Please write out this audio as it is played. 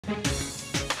I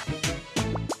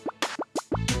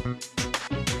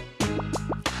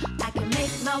can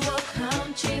make my work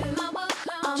come true.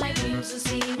 All my dreams will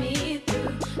see me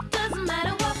through. Doesn't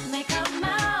matter what may come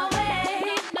my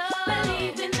way.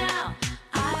 Believe me now,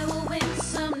 I will win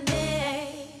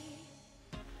someday.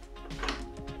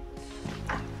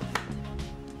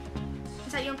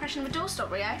 Is that your impression of a doorstop,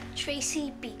 Rio?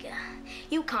 Tracy Beaker,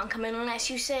 you can't come in unless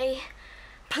you say,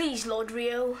 "Please, Lord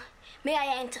Rio, may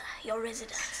I enter your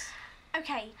residence?"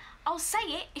 Okay, I'll say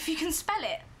it if you can spell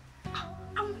it.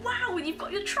 Oh, wow, and you've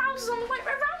got your trousers on the way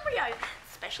around, Rio.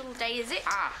 Special day, is it?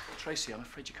 Tracy, I'm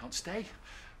afraid you can't stay.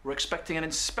 We're expecting an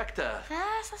inspector.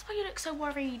 Yes, that's why you look so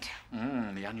worried.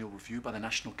 The annual review by the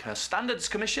National Care Standards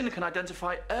Commission can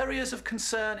identify areas of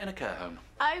concern in a care home.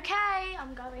 Okay,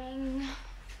 I'm going.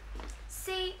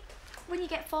 See, when you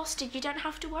get fostered, you don't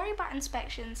have to worry about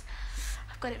inspections.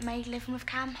 I've got it made living with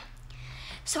Cam.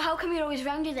 So how come you're always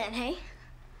round here then, hey?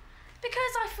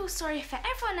 Because I feel sorry for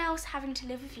everyone else having to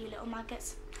live with you little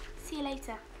maggots. See you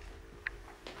later.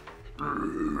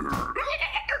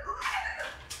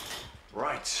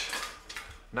 Right.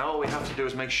 Now all we have to do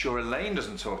is make sure Elaine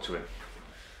doesn't talk to him.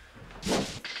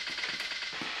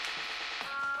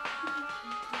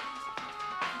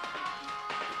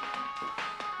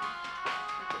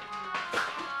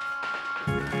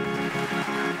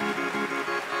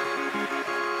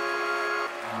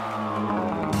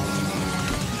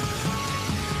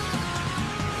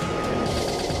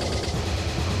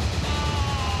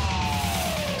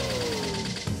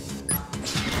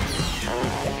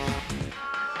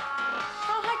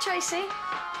 Tracy,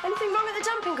 anything wrong at the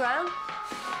dumping ground?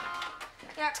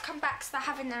 They had to come back, so they're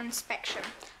having their inspection.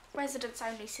 Residents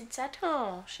only, Sid said.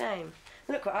 Oh, shame.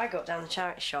 Look what I got down the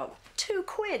charity shop.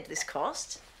 £2 this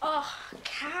cost. Oh,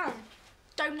 Cam,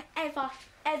 don't ever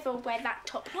wear that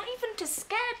top, not even to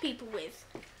scare people with.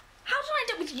 How did I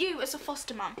end up with you as a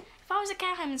foster mum? If I was a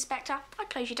care home inspector, I'd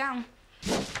close you down.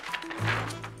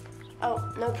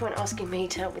 Oh, no point asking me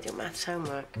to help with your maths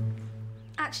homework.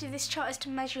 Actually, this chart is to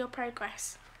measure your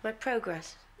progress. My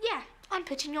progress? Yeah, I'm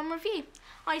putting you on review.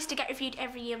 I used to get reviewed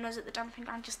every year when I was at the dumping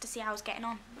ground just to see how I was getting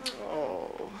on.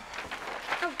 Oh.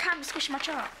 Oh, Cam, squishing my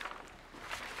chart.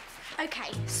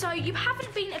 Okay, so you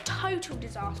haven't been a total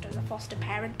disaster as a foster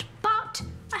parent, but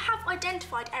I have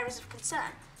identified areas of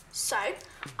concern. So,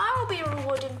 I will be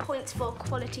rewarding points for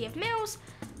quality of meals,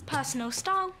 personal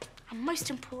style, and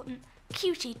most important,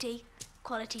 QTT,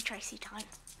 quality Tracy time.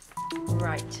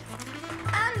 Right.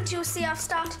 And you'll see I've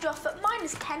started off at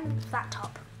 -10 for that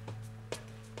top.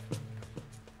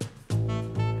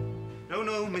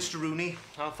 No, Mr. Rooney.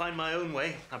 I'll find my own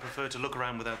way. I prefer to look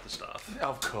around without the staff.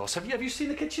 Of course. Have you seen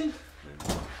the kitchen?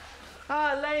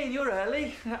 Ah, Elaine, you're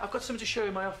early. I've got something to show you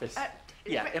in my office.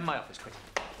 Yeah, in my office, quick.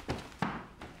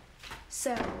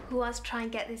 So, who wants to try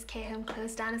and get this care home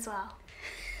closed down as well?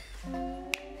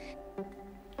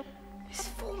 This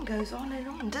form goes on and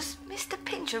on. Does Mr.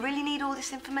 Pincher really need all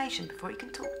this information before he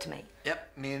can talk to me?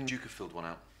 Yep, me and Duke have filled one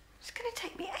out. It's going to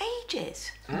take me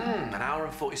ages. An hour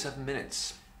and 47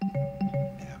 minutes.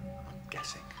 Yeah, I'm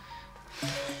guessing.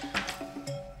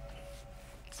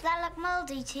 Does that look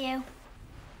mouldy to you?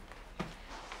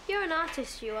 You're an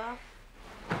artist, you are.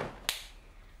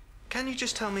 Can you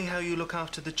just tell me how you look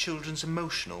after the children's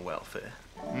emotional welfare?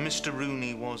 Mr.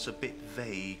 Rooney was a bit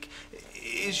vague.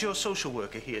 Is your social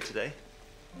worker here today?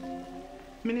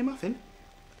 Minnie Muffin?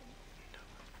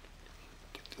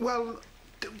 Well,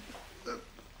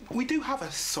 we do have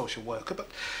a social worker, but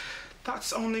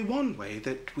that's only one way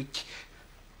that we...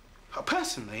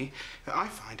 Personally, I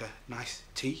find a nice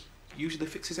tea usually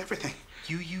fixes everything.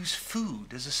 You use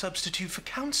food as a substitute for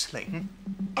counselling?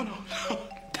 Oh,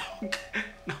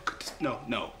 no.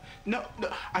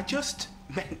 I just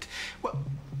meant, well,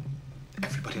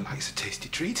 everybody likes a tasty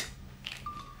treat.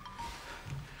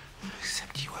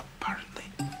 Except you, apparently.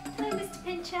 Hello, Mr.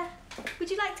 Pincher.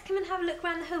 Would you like to come and have a look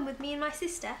around the home with me and my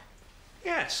sister?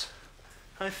 Yes,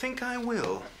 I think I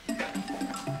will.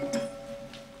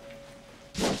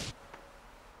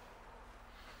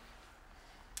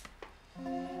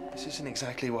 This isn't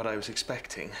exactly what I was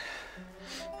expecting.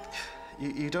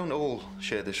 You don't all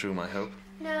share this room, I hope?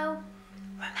 No.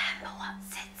 Remember what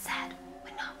Sid said.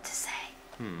 We're not to say.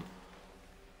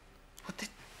 What,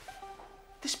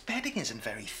 this bedding isn't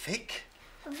very thick.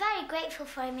 We're very grateful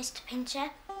for you, Mr.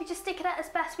 Pincher. We just stick it out as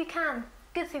best we can.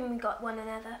 Good thing we got one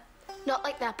another. Not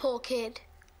like that poor kid.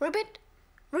 Ribbit?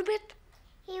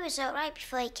 He was all right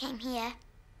before he came here.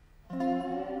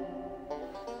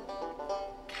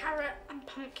 Carrot and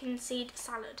pumpkin seed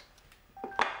salad.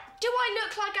 Do I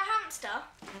look like a hamster?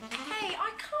 Hey,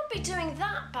 I can't be doing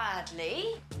that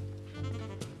badly.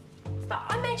 But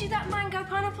I made you that mango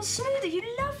pineapple smoothie. You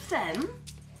love them.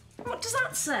 What does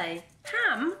that say?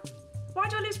 Ham? Why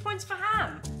do I lose points for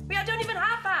ham? I don't even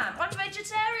have ham. I'm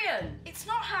vegetarian. It's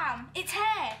not ham, it's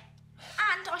hair.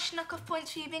 And I should knock off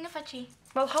points for you being a veggie.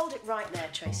 Well, hold it right there,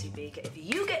 Tracy Beaker. If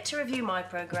you get to review my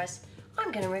progress,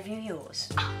 I'm going to review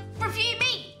yours. Review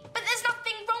me? But there's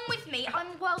nothing wrong with me.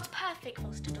 I'm world's perfect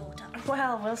foster daughter.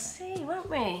 Well, we'll see, won't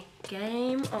we?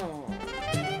 Game on.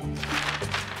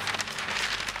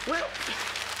 Well,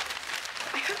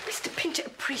 I hope Mr. Pincher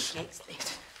appreciates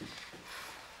this.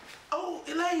 Oh,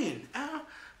 Elaine,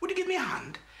 would you give me a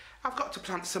hand? I've got to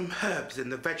plant some herbs in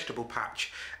the vegetable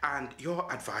patch, and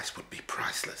your advice would be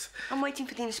priceless. I'm waiting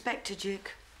for the inspector,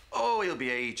 Duke. Oh, he'll be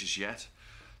ages yet.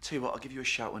 Tell you what, I'll give you a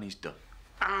shout when he's done.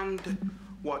 And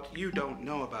what you don't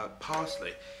know about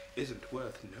parsley isn't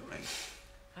worth knowing.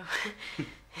 Oh.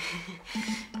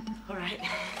 All right.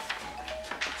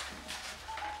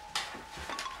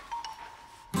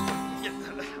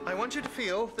 I want you to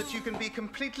feel that you can be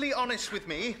completely honest with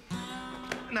me.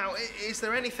 Now, is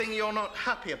there anything you're not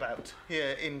happy about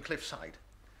here in Cliffside?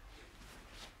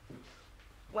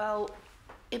 Well,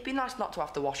 it'd be nice not to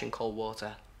have to wash in cold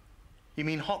water. You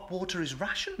mean hot water is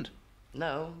rationed?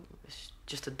 No, it's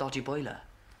just a dodgy boiler.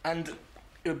 And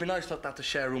it would be nice not to have to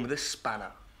share a room with this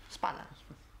spanner. Spanner?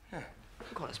 Yeah.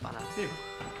 Call it spanner.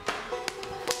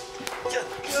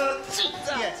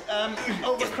 Yes,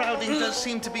 overcrowding does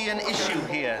seem to be an issue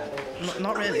here.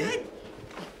 Not really.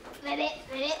 Ribbit,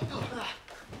 ribbit.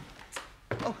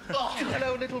 Oh,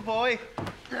 hello, little boy.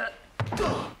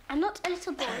 I'm not a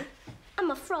little boy.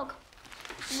 I'm a frog.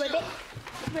 Ribbit,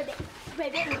 ribbit,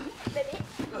 ribbit, ribbit,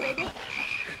 ribbit.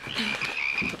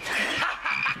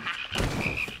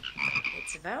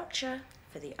 It's a voucher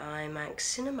for the IMAX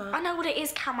cinema. I know what it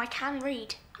is, Cam. I can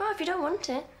read. Oh, if you don't want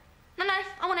it. No,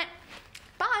 I want it.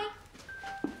 Bye.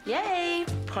 Yay!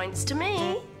 Points to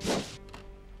me.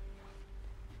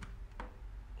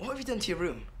 What have you done to your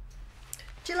room?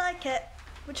 Do you like it?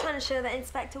 We're trying to show the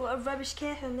inspector what a rubbish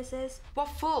care home this is. What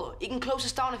for? You can close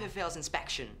us down if it fails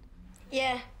inspection.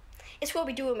 Yeah, it's what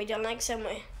we do when we don't like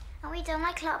somewhere. And we don't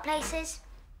like a lot of places.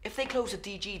 If they close the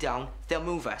DG down, they'll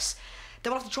move us.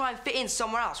 Then we'll have to try and fit in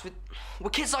somewhere else with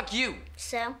kids like you.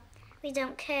 So, we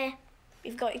don't care.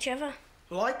 We've got each other.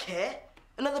 Well, I care.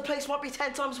 Another place might be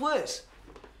 10 times worse.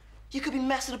 You could be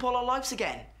messing up all our lives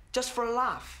again, just for a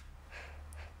laugh.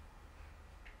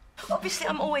 Obviously,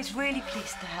 I'm always really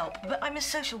pleased to help, but I'm a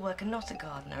social worker, not a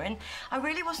gardener, and I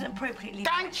really wasn't appropriately...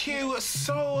 Thank you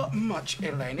so much,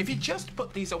 Elaine. If you just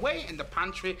put these away in the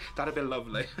pantry, that'd be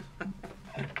lovely.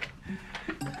 There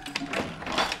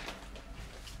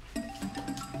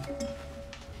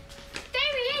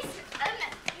he is.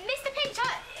 Mr.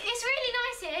 Pincher, it's really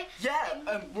nice here.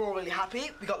 Yeah, we're all really happy.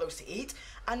 We got loads to eat,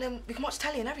 and we can watch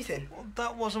telly and everything. Well,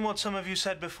 that wasn't what some of you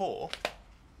said before.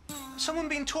 Someone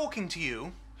been talking to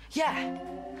you? Yeah.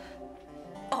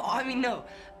 Oh, I mean, no.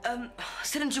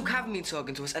 Sid and Duke haven't been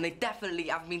talking to us, and they definitely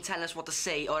haven't been telling us what to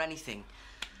say or anything.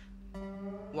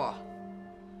 What?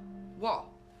 What?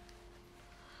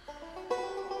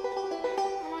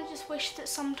 I just wish that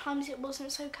sometimes it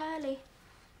wasn't so curly.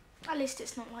 At least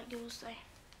it's not like yours, though.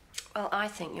 Well, I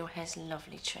think your hair's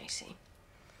lovely, Tracy.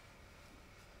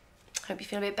 Hope you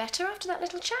feel a bit better after that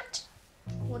little chat.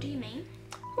 What do you mean?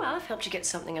 Well, I've helped you get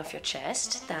something off your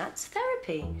chest. That's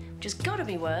therapy, which has got to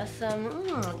be worth at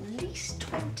least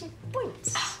 20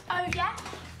 points. Oh, yeah?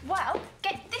 Well,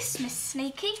 get this, Miss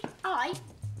Sneaky. I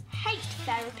hate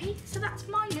therapy, so that's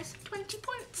minus 20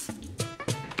 points.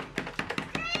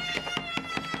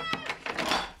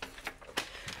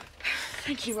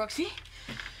 Thank you, Roxy.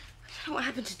 I don't know what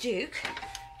happened to Duke.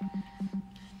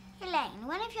 Elaine,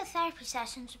 one of your therapy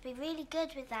sessions would be really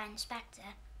good with that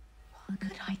inspector. What a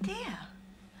good idea.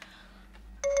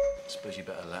 I suppose you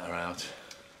better let her out.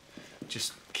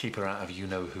 Just keep her out of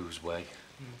you-know-who's way.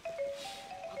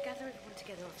 I'll gather everyone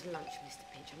together after lunch, Mr.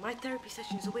 Pincher. My therapy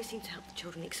sessions always seem to help the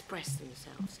children express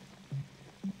themselves.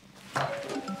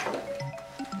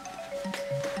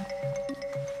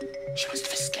 She must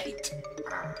have escaped.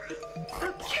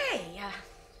 Okay,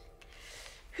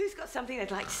 who's got something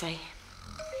they'd like to say?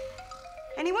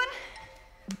 Anyone?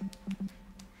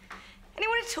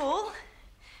 Anyone at all?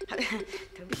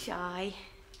 Don't be shy.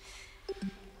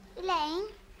 Elaine?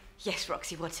 Yes,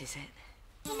 Roxy, what is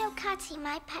it? You know Catty,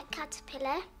 my pet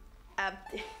caterpillar?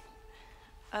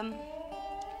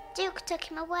 Duke took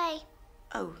him away.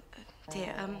 Oh,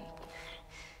 dear,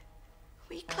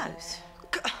 were you close?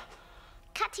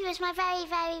 Catty was my very,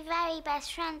 very, very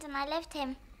best friend and I loved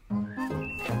him.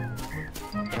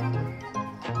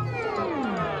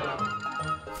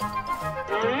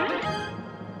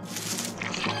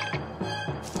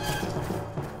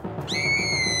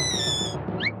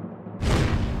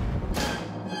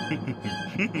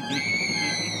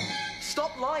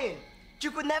 Stop lying.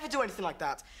 Duke would never do anything like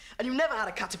that. And you never had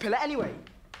a caterpillar anyway.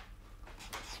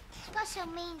 He got so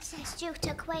mean since Duke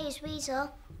took away his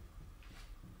weasel.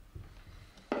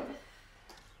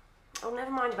 Oh,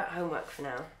 never mind about homework for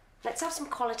now. Let's have some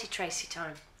quality Tracy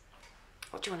time.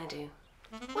 What do you want to do?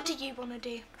 What do you want to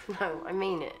do? No, I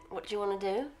mean it. What do you want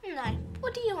to do? No.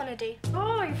 What do you want to do?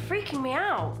 Oh, you're freaking me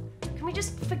out. Can we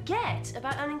just forget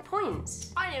about earning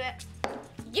points? I knew it.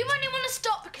 You only want to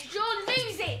stop because you're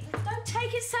losing. Don't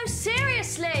take it so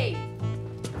seriously.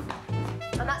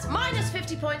 And that's minus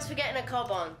 50 points for getting a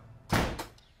cob on.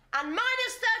 And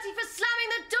minus 30 for slamming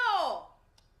the door.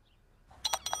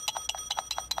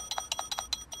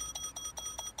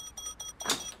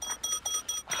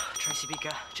 Tracy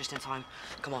Beaker, just in time.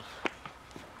 Come on.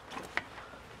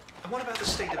 And what about the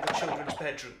state of the children's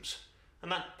bedrooms?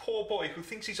 And that poor boy who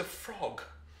thinks he's a frog?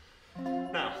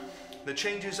 Now, the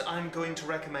changes I'm going to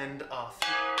recommend are...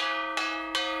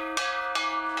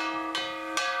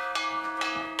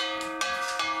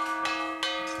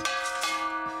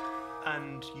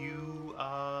 And you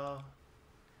are...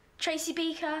 Tracy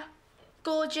Beaker,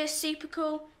 gorgeous, super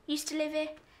cool, used to live here,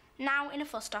 now in a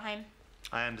foster home.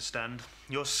 I understand.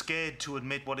 You're scared to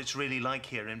admit what it's really like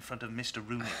here in front of Mr.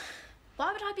 Rooney.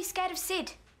 Why would I be scared of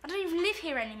Sid? I don't even live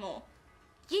here anymore.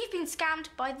 You've been scammed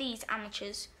by these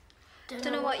amateurs.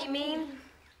 Don't know what you mean.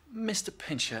 Mr.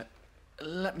 Pincher,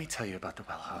 let me tell you about the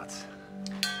Wellhards.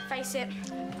 Face it,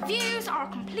 views are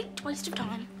a complete waste of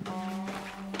time.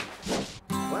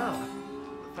 Well,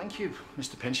 thank you,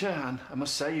 Mr. Pincher, and I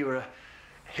must say you were a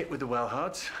hit with the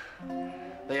Wellhards.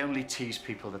 They only tease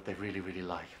people that they really, really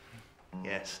like.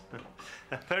 Yes,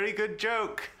 a very good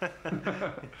joke.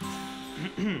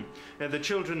 Now, the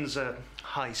children's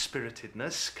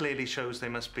high-spiritedness clearly shows they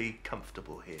must be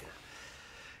comfortable here.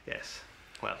 Yes,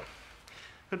 well,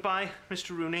 goodbye,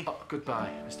 Mr. Rooney. Oh, goodbye,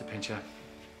 Mr. Pincher.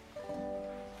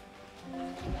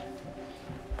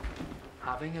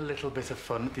 Having a little bit of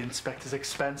fun at the inspector's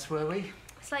expense, were we?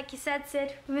 It's like you said,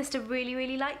 Sid. We must have really,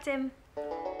 really liked him.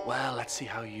 Well, let's see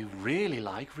how you really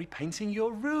like repainting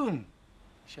your room,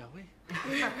 shall we?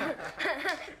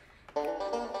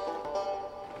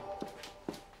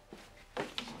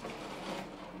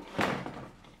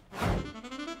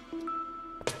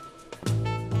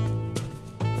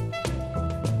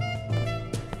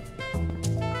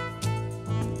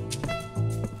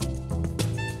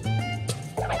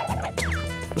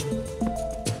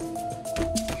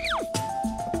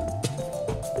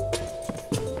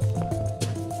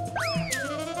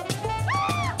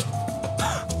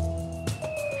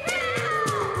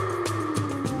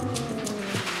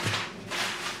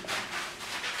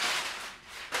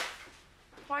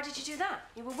 Why did you do that?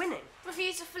 You were winning.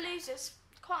 Reviews are for losers.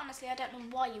 Quite honestly, I don't know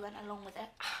why you went along with it.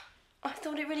 I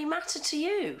thought it really mattered to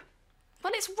you.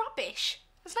 Well, it's rubbish.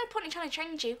 There's no point in trying to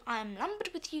change you. I am lumbered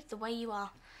with you the way you are.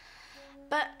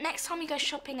 But next time you go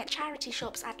shopping at charity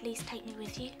shops, at least take me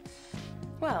with you.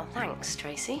 Well, thanks,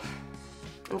 Tracy.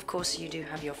 And of course, you do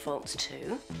have your faults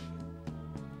too.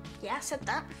 Yeah, I said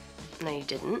that. No, you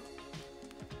didn't.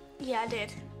 Yeah, I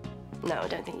did. No, I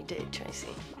don't think you did,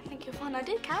 Tracy. I think you'll find I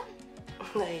did, Cam.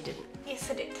 No, you didn't.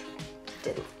 Yes, I did.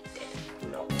 Didn't.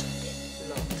 Did not. Did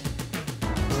not.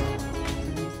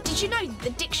 Did you know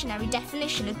the dictionary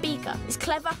definition of Beaker is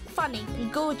clever, funny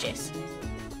and gorgeous?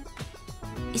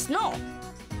 It's not.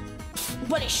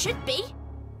 Well, it should be.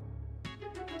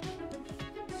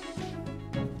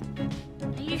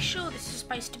 Are you sure this is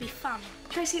supposed to be fun?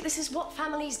 Tracy, this is what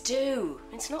families do.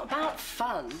 It's not about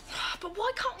fun. But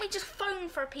why can't we just phone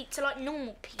for a pizza like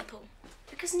normal people?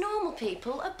 Because normal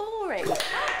people are boring. You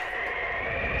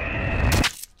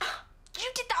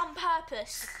did that on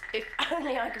purpose. If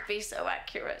only I could be so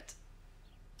accurate.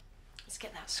 Let's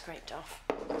get that scraped off.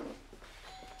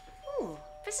 Ooh,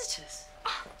 visitors.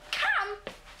 Oh, Cam!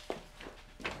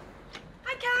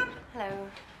 Hi, Cam. Hello.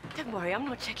 Don't worry, I'm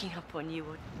not checking up on you.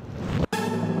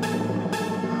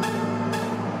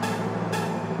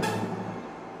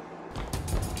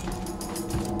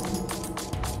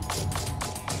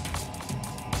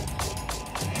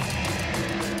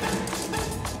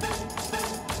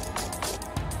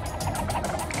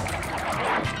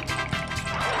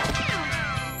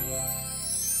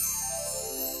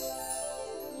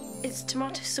 It's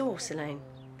tomato sauce, Elaine.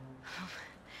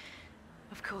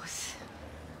 Of course.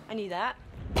 I knew that.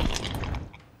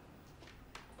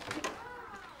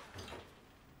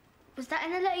 Was that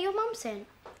in the letter your mum sent?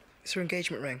 It's her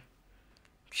engagement ring.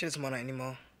 She doesn't want it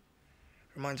anymore.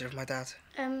 Reminds her of my dad.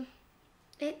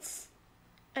 It's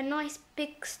a nice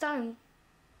big stone.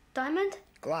 Diamond?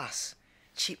 Glass.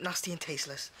 Cheap, nasty and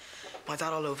tasteless. My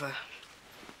dad all over.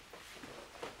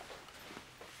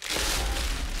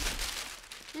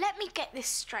 let me get this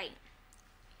straight.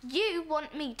 You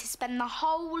want me to spend the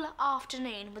whole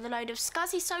afternoon with a load of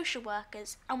scuzzy social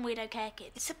workers and weirdo care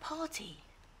kids? It's a party.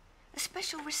 A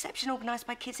special reception organised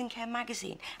by Kids in Care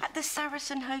magazine at the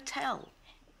Saracen Hotel.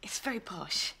 It's very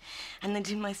posh. And they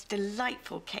do most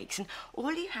delightful cakes, and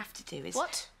all you have to do is...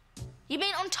 What? You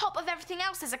mean on top of everything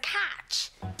else there's a catch?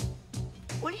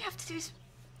 All you have to do is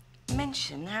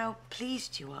mention how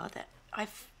pleased you are that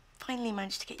I've finally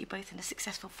managed to get you both in a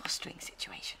successful fostering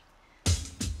situation.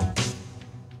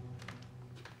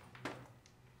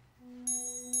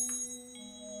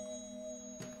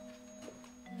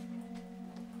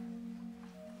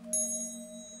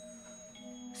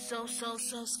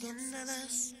 So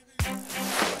scandalous.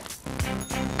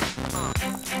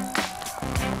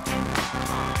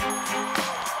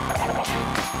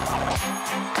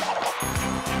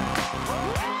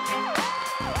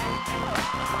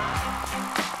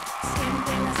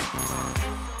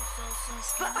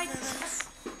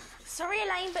 Sorry,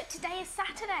 Elaine, but today is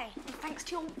Saturday. And thanks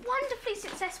to your wonderfully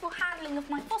successful handling of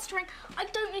my fostering, I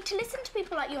don't need to listen to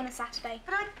people like you on a Saturday.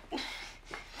 But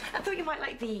I thought you might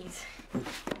like these.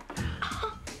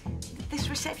 This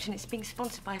reception is being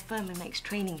sponsored by a firm who makes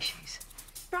training shoes.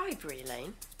 Bribery,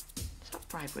 Elaine? It's not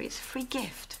bribery, it's a free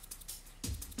gift.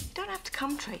 You don't have to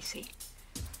come, Tracy.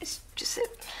 It's just that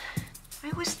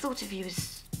I always thought of you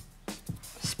as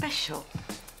special.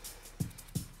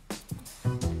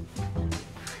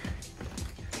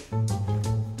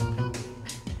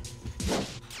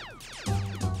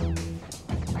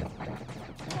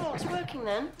 Oh, it's working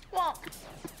then. What?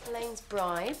 Elaine's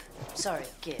bribe. Sorry,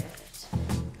 gift.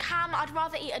 Cam, I'd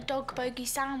rather eat a dog bogey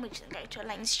sandwich than go to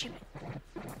Elaine's stupid...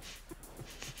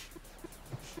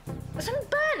 Was something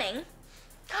burning?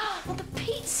 Oh, the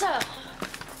pizza!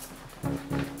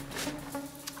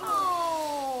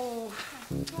 Oh!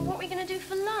 Well, what are we going to do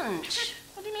for lunch?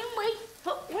 What do you mean, we?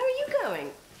 But where are you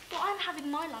going? Well, I'm having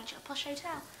my lunch at a posh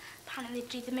hotel. Apparently they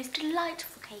do the most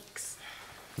delightful cakes.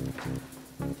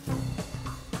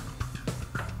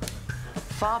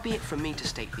 Far be it from me to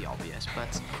state the obvious,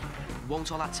 but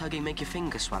won't all that tugging make your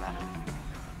fingers swell out?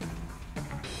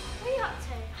 What are you up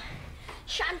to?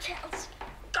 Chantel's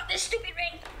got this stupid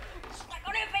ring stuck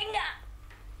on her finger.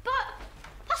 But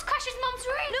that's Crash's mum's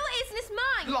ring. No, it isn't. It's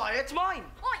mine. Lie, it's mine.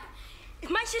 Oi, if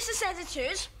my sister says it's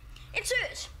hers, it's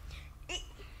hers.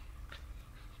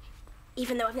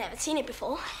 Even though I've never seen it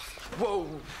before. Whoa!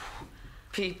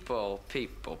 People.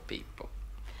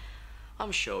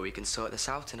 I'm sure we can sort this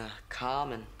out in a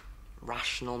calm and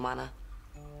rational manner.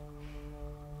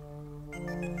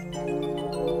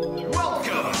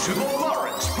 Welcome to the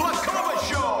Lawrence Plakova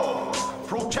Show!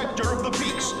 Protector of the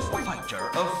peace,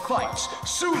 fighter of fights,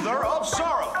 soother of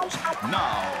sorrows.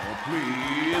 Now,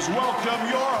 please welcome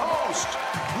your host,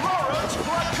 Lawrence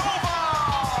Plakova!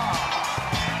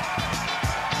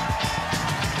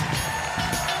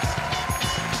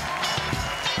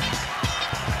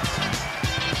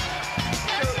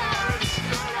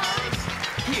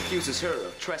 He accuses her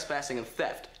of trespassing and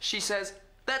theft. She says,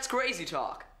 that's crazy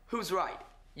talk. Who's right?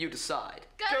 You decide.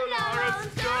 Go, Lawrence!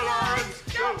 Go, Lawrence!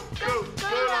 Go,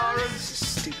 Lawrence!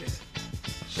 Stupid.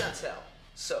 Chantel,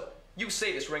 so you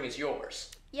say this ring is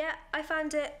yours? Yeah, I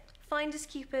found it. Finders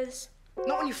keepers.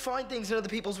 Not when you find things in other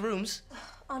people's rooms.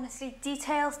 Honestly,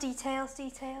 details.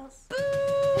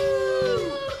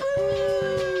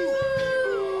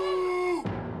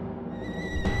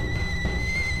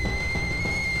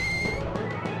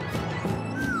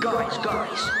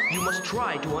 Guys, you must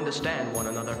try to understand one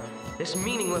another. This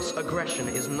meaningless aggression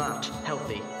is not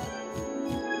healthy.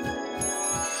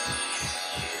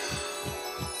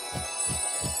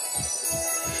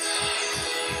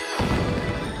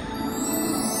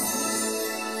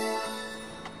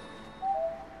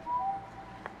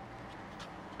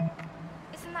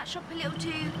 Isn't that shop a little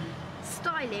too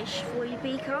stylish for you,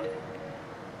 Beaker?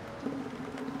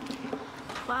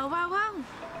 Well.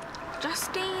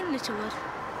 Justine Littlewood.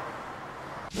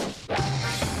 Is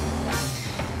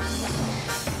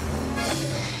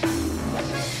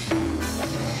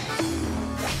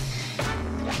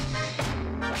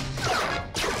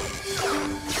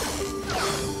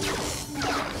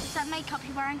that makeup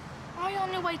you're wearing? Or are you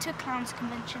on your way to a clown's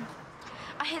convention?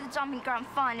 I hear the Dumping Ground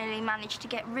finally managed to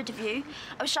get rid of you.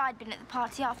 I wish I'd been at the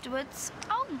party afterwards.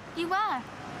 Oh, you were.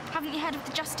 Haven't you heard of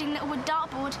the Justine Littlewood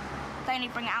dartboard? They only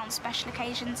bring it out on special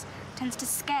occasions. Tends to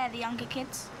scare the younger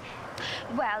kids.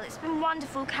 Well, it's been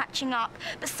wonderful catching up,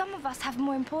 but some of us have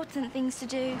more important things to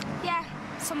do. Yeah,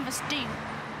 some of us do.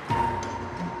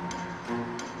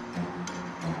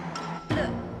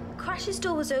 Look, Crash's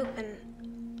door was open.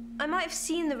 I might have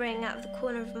seen the ring out of the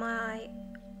corner of my eye.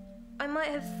 I might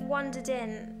have wandered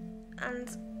in,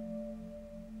 and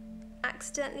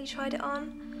accidentally tried it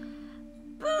on.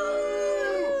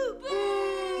 Boo!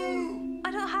 Boo!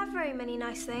 I don't have very many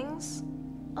nice things.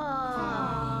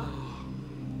 Aww.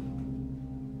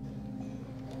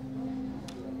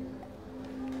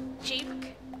 Duke?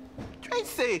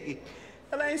 Tracy!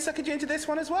 Elaine suckered you into this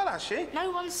one as well, has she?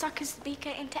 No one suckers the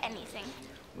beaker into anything.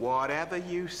 Whatever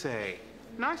you say.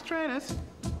 Nice trainers.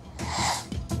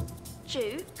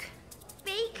 Duke?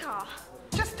 Beaker?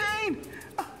 Justine!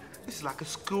 Oh, this is like a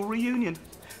school reunion.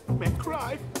 May I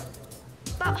cry?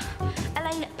 But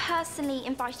Elaine personally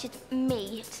invited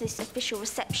me to this official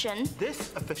reception.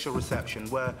 This official reception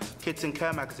where Kids in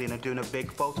Care magazine are doing a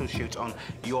big photo shoot on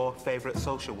your favourite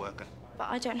social worker. But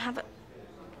I don't have a...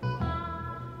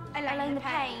 Elaine the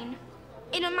Pain.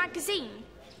 In a magazine?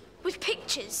 With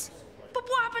pictures? But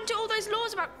what happened to all those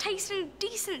laws about taste and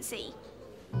decency?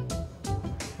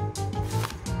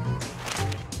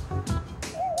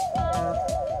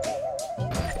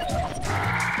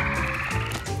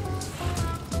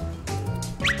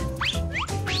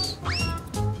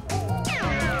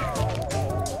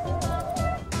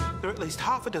 There are at least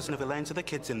half a dozen of Elaine's other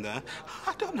kids in there.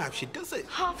 I don't know how she does it.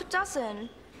 Half a dozen?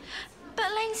 But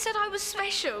Elaine said I was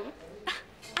special.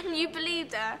 And you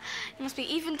believed her. You must be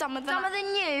even dumber than... Dumber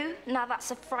than you? Now that's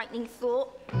a frightening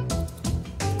thought.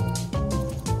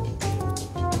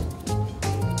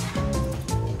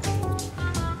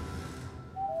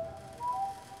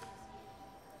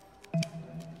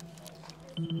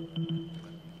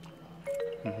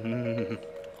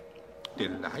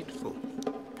 Delightful.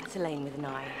 That's Elaine with an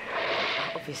I,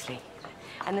 obviously.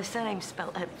 And the surname's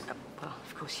spelled... well,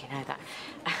 of course you know that.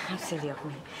 How silly of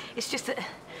me. It's just that...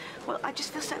 Well, I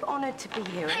just feel so honoured to be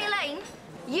here. Hey, Elaine,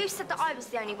 you said that I was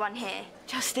the only one here.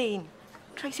 Justine.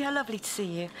 Tracy, how lovely to see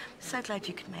you. So glad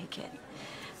you could make it.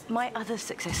 My other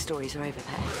success stories are over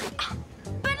there.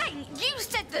 But Elaine, you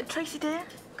said that... Tracy, dear,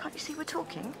 can't you see we're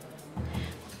talking?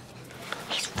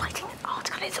 He's writing an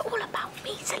article. It's all about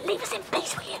me, so leave us in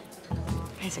peace, will you?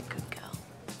 He's a good girl.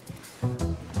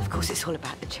 Of course, it's all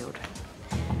about the children.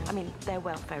 I mean, their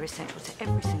welfare is central to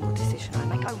every single decision I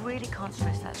make. I really can't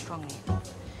stress that strongly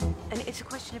enough. And it's a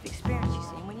question of experience, you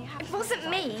see, when you have... It wasn't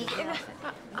me.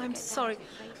 I'm sorry.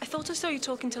 I thought I saw you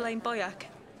talking to Elaine Boyack.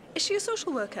 Is she a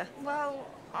social worker? Well,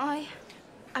 I'm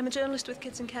a journalist with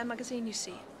Kids in Care magazine, you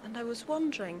see, and I was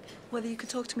wondering whether you could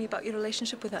talk to me about your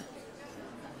relationship with her.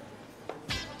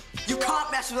 You can't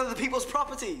mess with other people's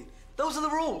property. Those are the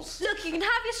rules. Look, you can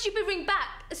have your stupid ring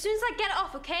back as soon as I get it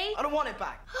off, okay? I don't want it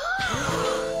back.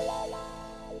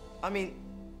 I mean,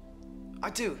 I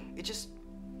do. It just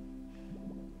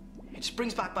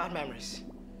brings back bad memories.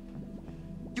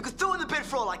 You can throw in the bin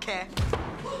for all I care.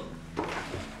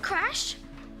 Crash?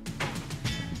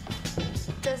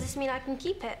 Does this mean I can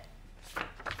keep it?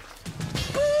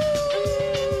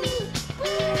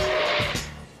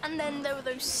 And then there were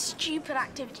those stupid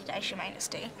activity days she made us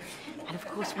do. And of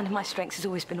course, one of my strengths has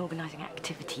always been organising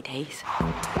activity days.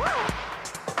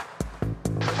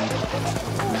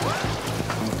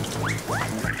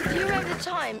 Do you remember the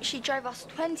time she drove us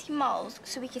 20 miles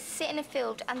so we could sit in a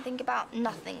field and think about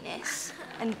nothingness?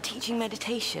 And teaching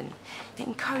meditation,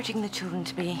 encouraging the children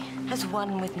to be as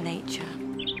one with nature.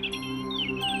 We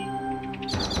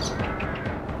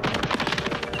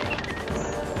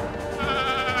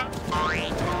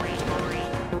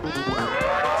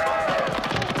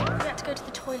had to go to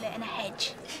the toilet in a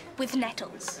hedge with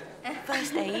nettles.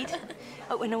 First aid.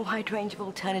 Oh, and a wide range of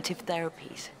alternative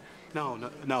therapies.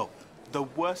 No. The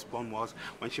worst one was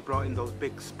when she brought in those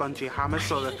big spongy hammers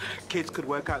so that kids could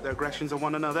work out their aggressions on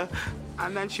one another.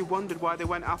 And then she wondered why they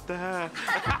went after her.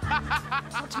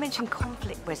 Not to mention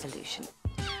conflict resolution.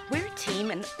 We're a team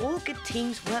and all good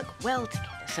teams work well together.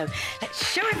 So let's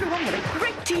show everyone what a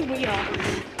great team we are.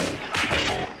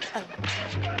 Oh.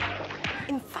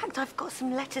 In fact, I've got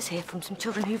some letters here from some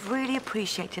children who've really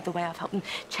appreciated the way I've helped them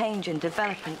change and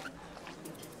develop and...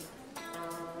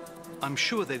 I'm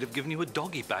sure they'd have given you a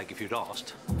doggy bag if you'd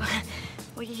asked.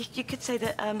 Well, you could say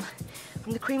that,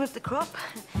 from the cream of the crop.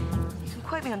 You can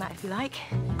quote me on that if you like.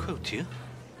 Quote you?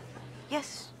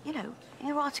 Yes, you know, in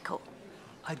your article.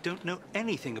 I don't know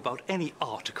anything about any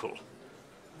article.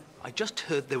 I just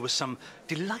heard there were some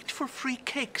delightful free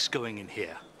cakes going in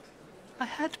here. I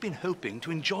had been hoping to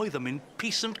enjoy them in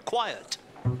peace and quiet.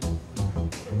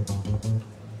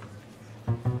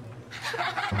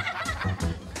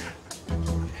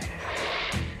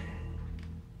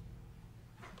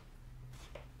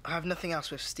 I have nothing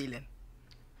else with stealing.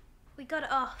 We got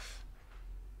it off.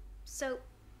 So...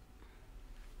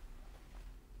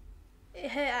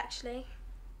 it hurt, actually.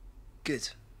 Good.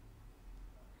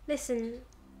 Listen,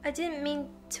 I didn't mean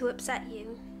to upset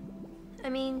you. I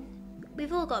mean,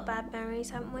 We've all got bad memories,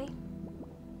 haven't we?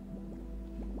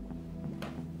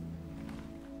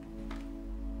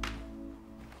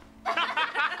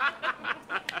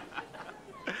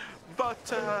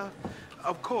 But,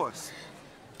 of course,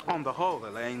 on the whole,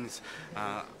 Elaine's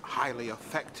highly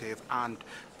effective and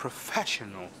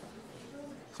professional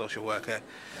social worker.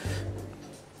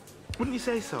 Wouldn't you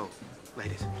say so,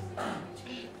 ladies?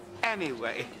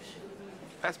 Anyway,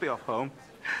 let's be off home.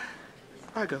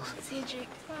 Bye, girls. See you,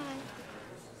 Duke. Bye.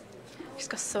 He's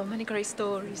got so many great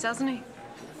stories, hasn't he?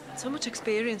 So much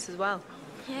experience as well.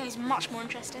 Yeah, he's much more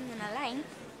interesting than Elaine.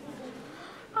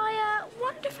 I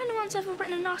wonder if anyone's ever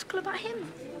written an article about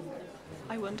him.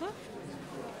 I wonder.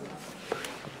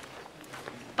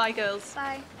 Bye, girls.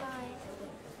 Bye.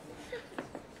 Bye.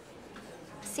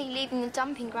 See, leaving the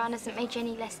dumping ground hasn't made you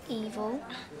any less evil.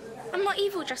 I'm not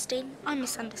evil, Justine. I'm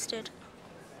misunderstood.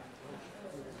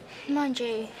 Mind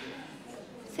you,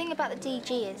 the thing about the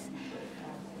DG is,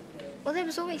 well, there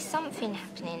was always something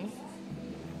happening.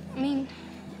 I mean,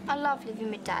 I love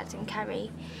living with Dad and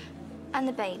Carrie and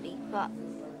the baby, but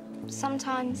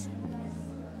sometimes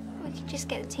we can just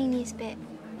get the teeniest bit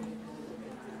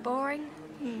boring.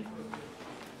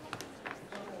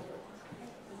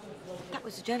 That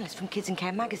was a journalist from Kids and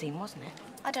Care magazine, wasn't it?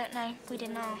 I don't know. We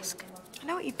didn't ask. I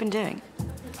know what you've been doing.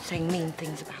 Saying mean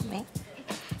things about me.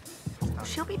 Oh,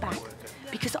 she'll be back.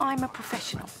 Because I'm a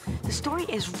professional. The story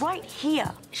is right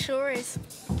here. Sure is.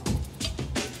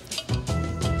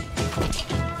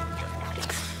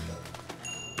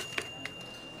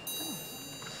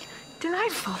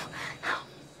 Delightful.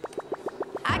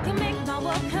 I can make my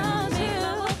world come